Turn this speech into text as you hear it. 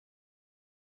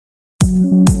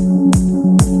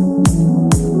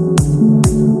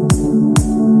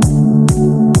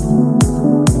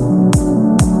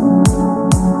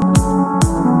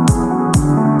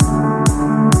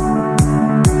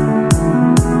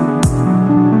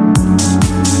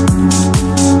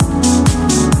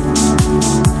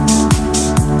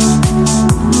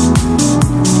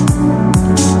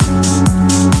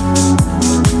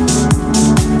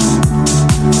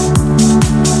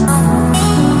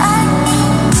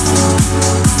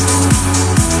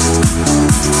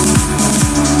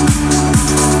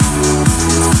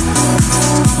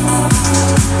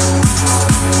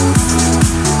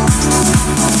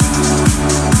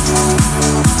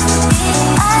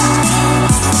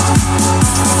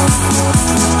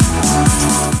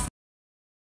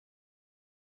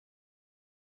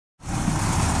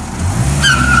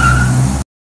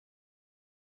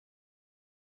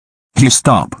You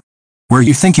stop. Where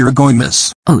you think you're going,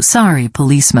 miss? Oh, sorry,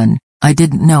 policeman. I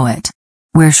didn't know it.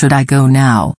 Where should I go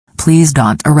now? Please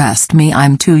don't arrest me.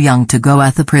 I'm too young to go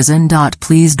at the prison.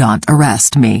 Please don't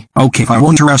arrest me. Okay, I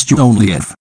won't arrest you only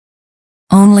if.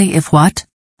 Only if what?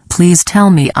 Please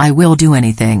tell me. I will do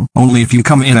anything. Only if you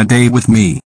come in a date with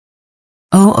me.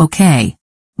 Oh, okay.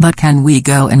 But can we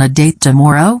go on a date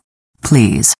tomorrow?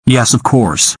 Please. Yes, of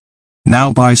course.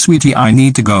 Now bye, sweetie, I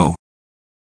need to go.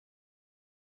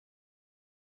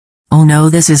 Oh no,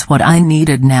 this is what I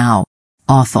needed now.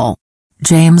 Awful.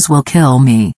 James will kill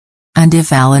me. And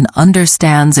if Alan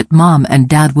understands it, Mom and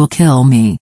Dad will kill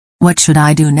me. What should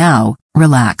I do now?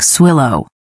 Relax, Willow.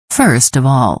 First of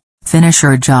all, finish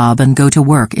your job and go to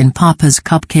work in Papa's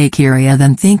cupcake area,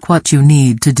 then think what you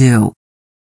need to do.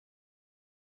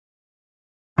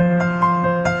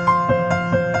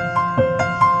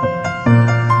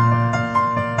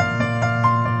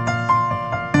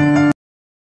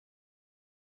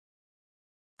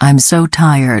 I'm so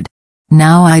tired.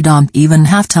 Now I don't even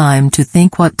have time to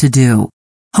think what to do.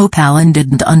 Hope Alan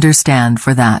didn't understand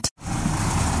for that.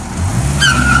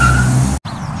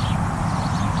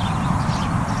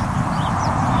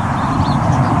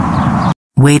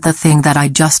 Wait, the thing that I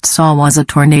just saw was a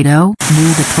tornado?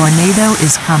 Knew the tornado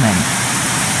is coming.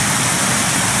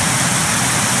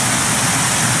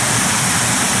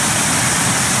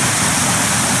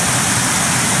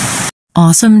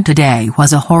 Awesome, today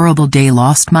was a horrible day.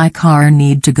 Lost my car,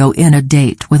 need to go in a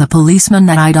date with a policeman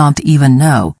that I don't even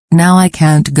know. Now I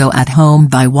can't go at home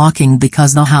by walking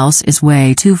because the house is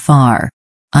way too far.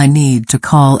 I need to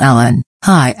call Alan.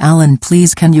 Hi Alan,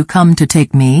 please can you come to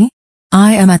take me?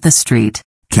 I am at the street.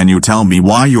 Can you tell me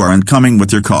why you aren't coming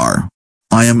with your car?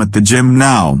 I am at the gym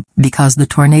now. Because the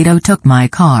tornado took my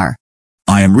car.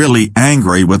 I am really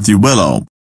angry with you, Willow.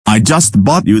 I just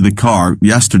bought you the car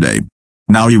yesterday.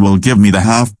 Now you will give me the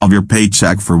half of your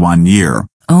paycheck for 1 year.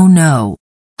 Oh no.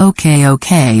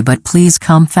 Okay, but please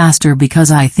come faster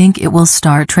because I think it will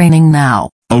start raining now.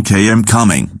 Okay, I'm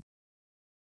coming.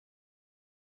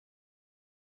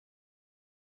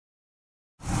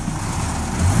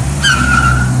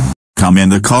 Come in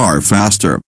the car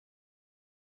faster.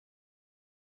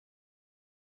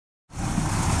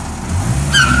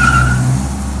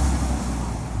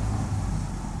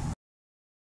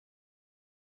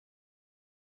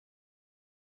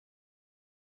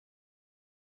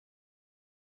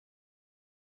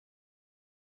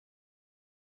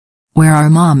 Where are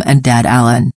Mom and Dad,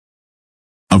 Alan?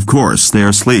 Of course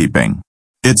they're sleeping.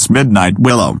 It's midnight,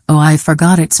 Willow. Oh, I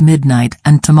forgot it's midnight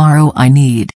and tomorrow I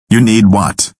need. You need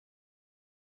what?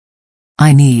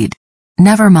 I need.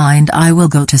 Never mind, I will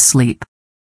go to sleep.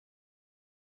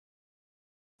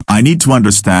 I need to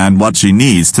understand what she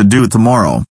needs to do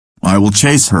tomorrow. I will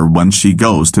chase her when she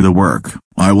goes to the work.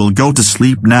 I will go to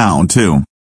sleep now too.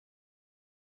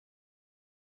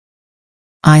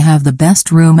 I have the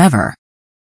best room ever.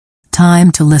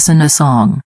 Time to listen a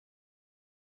song.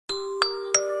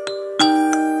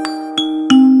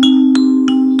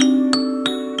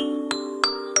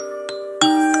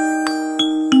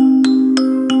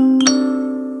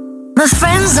 My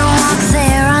friends don't walk,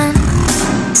 they run.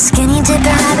 Skinny dipping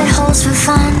rabbit holes for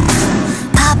fun.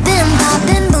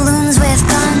 Popping balloons with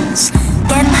guns.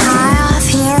 Getting high off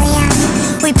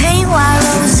helium. We paint white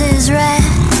roses red.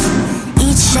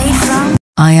 Each shade from.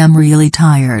 I am really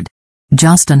tired.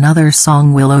 Just another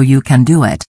song, Willow, you can do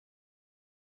it.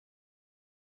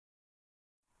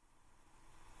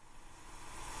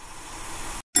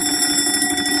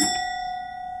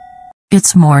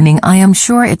 It's morning, I am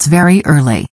sure it's very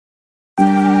early.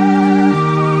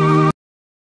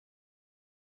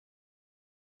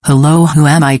 Hello, who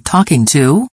am I talking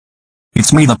to?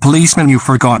 It's me, the policeman. You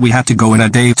forgot we had to go on a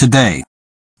date today.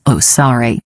 Oh,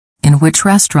 sorry. In which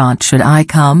restaurant should I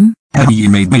come? Eddie, you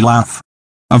made me laugh.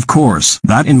 Of course,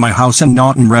 that in my house and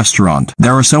not in restaurant.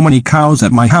 There are so many cows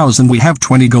at my house and we have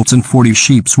 20 goats and 40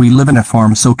 sheep. We live in a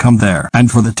farm, so come there. And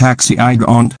for the taxi, I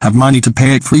don't have money to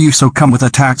pay it for you, so come with a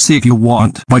taxi if you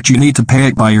want, but you need to pay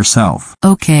it by yourself.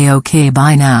 Okay,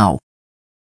 bye now.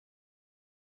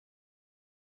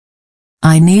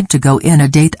 I need to go in a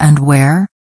date, and where?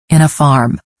 In a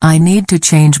farm. I need to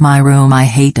change my room, I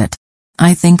hate it.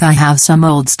 I think I have some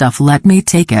old stuff, let me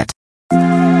take it.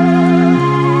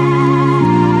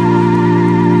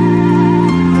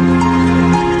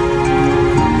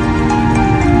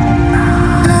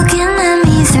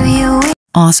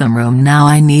 Awesome room, now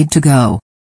I need to go.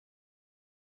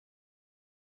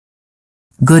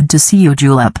 Good to see you,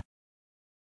 Julep.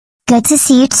 Good to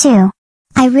see you too.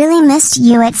 I really missed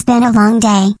you, it's been a long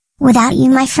day, without you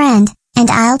my friend, and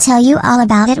I'll tell you all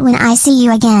about it when I see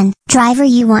you again. Driver,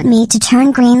 you want me to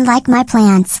turn green like my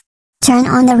plants? Turn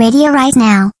on the radio right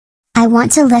now. I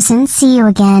want to listen. See you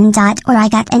again. Or I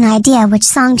got an idea, which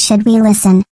song should we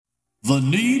listen? The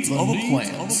needs of a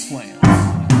plant.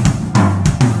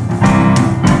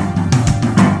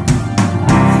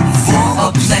 For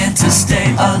a plant to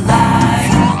stay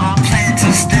alive,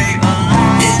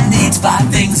 it needs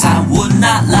 5 things I would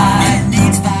not lie.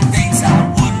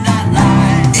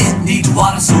 It needs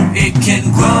water so it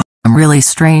can grow. A really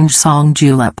strange song,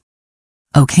 Julep.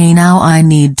 Okay, now I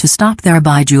need to stop there.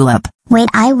 Bye, Julep. Wait,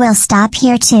 I will stop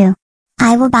here too.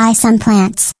 I will buy some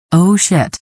plants. Oh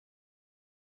shit.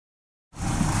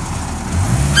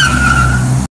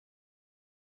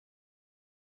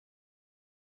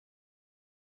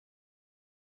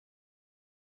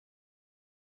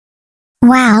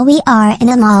 Wow, we are in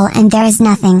a mall and there is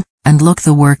nothing. And look,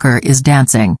 the worker is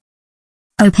dancing.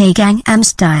 Okay, Gangnam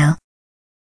Style.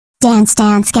 Dance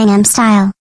Gangnam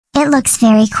Style. It looks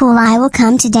very cool. I will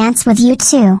come to dance with you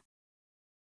too.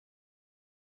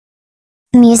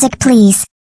 Music please.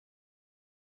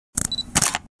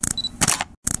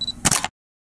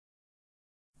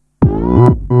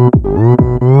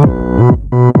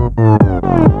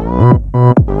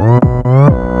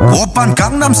 Oppan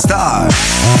Gangnam Style.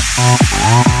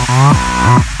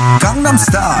 Gangnam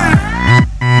Style.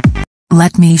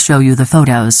 Let me show you the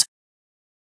photos.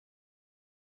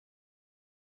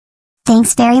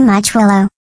 Thanks very much, Willow.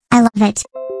 I love it.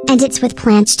 And it's with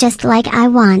plants just like I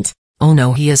want. Oh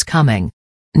no, he is coming.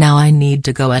 Now I need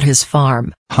to go at his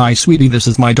farm. Hi sweetie, this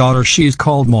is my daughter, she's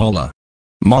called Mala.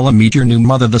 Mala, meet your new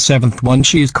mother, the 7th one,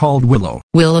 she's called Willow.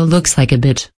 Willow looks like a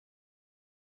bitch.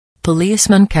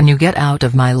 Policeman, can you get out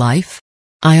of my life?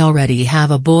 I already have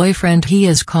a boyfriend, he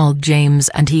is called James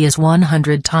and he is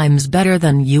 100 times better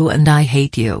than you and I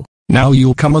hate you. Now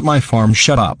you'll come at my farm,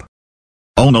 shut up.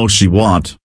 Oh no, she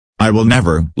won't. I will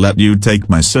never let you take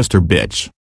my sister, bitch.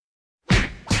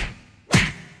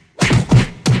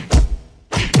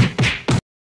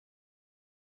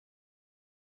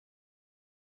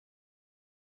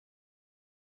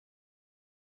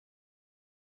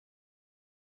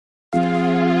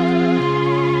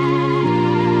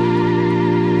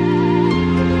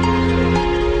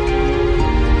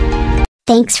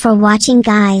 Thanks for watching,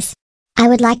 guys. I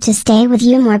would like to stay with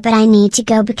you more, but I need to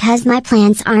go because my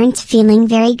plants aren't feeling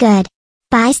very good.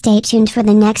 Bye, stay tuned for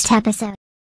the next episode.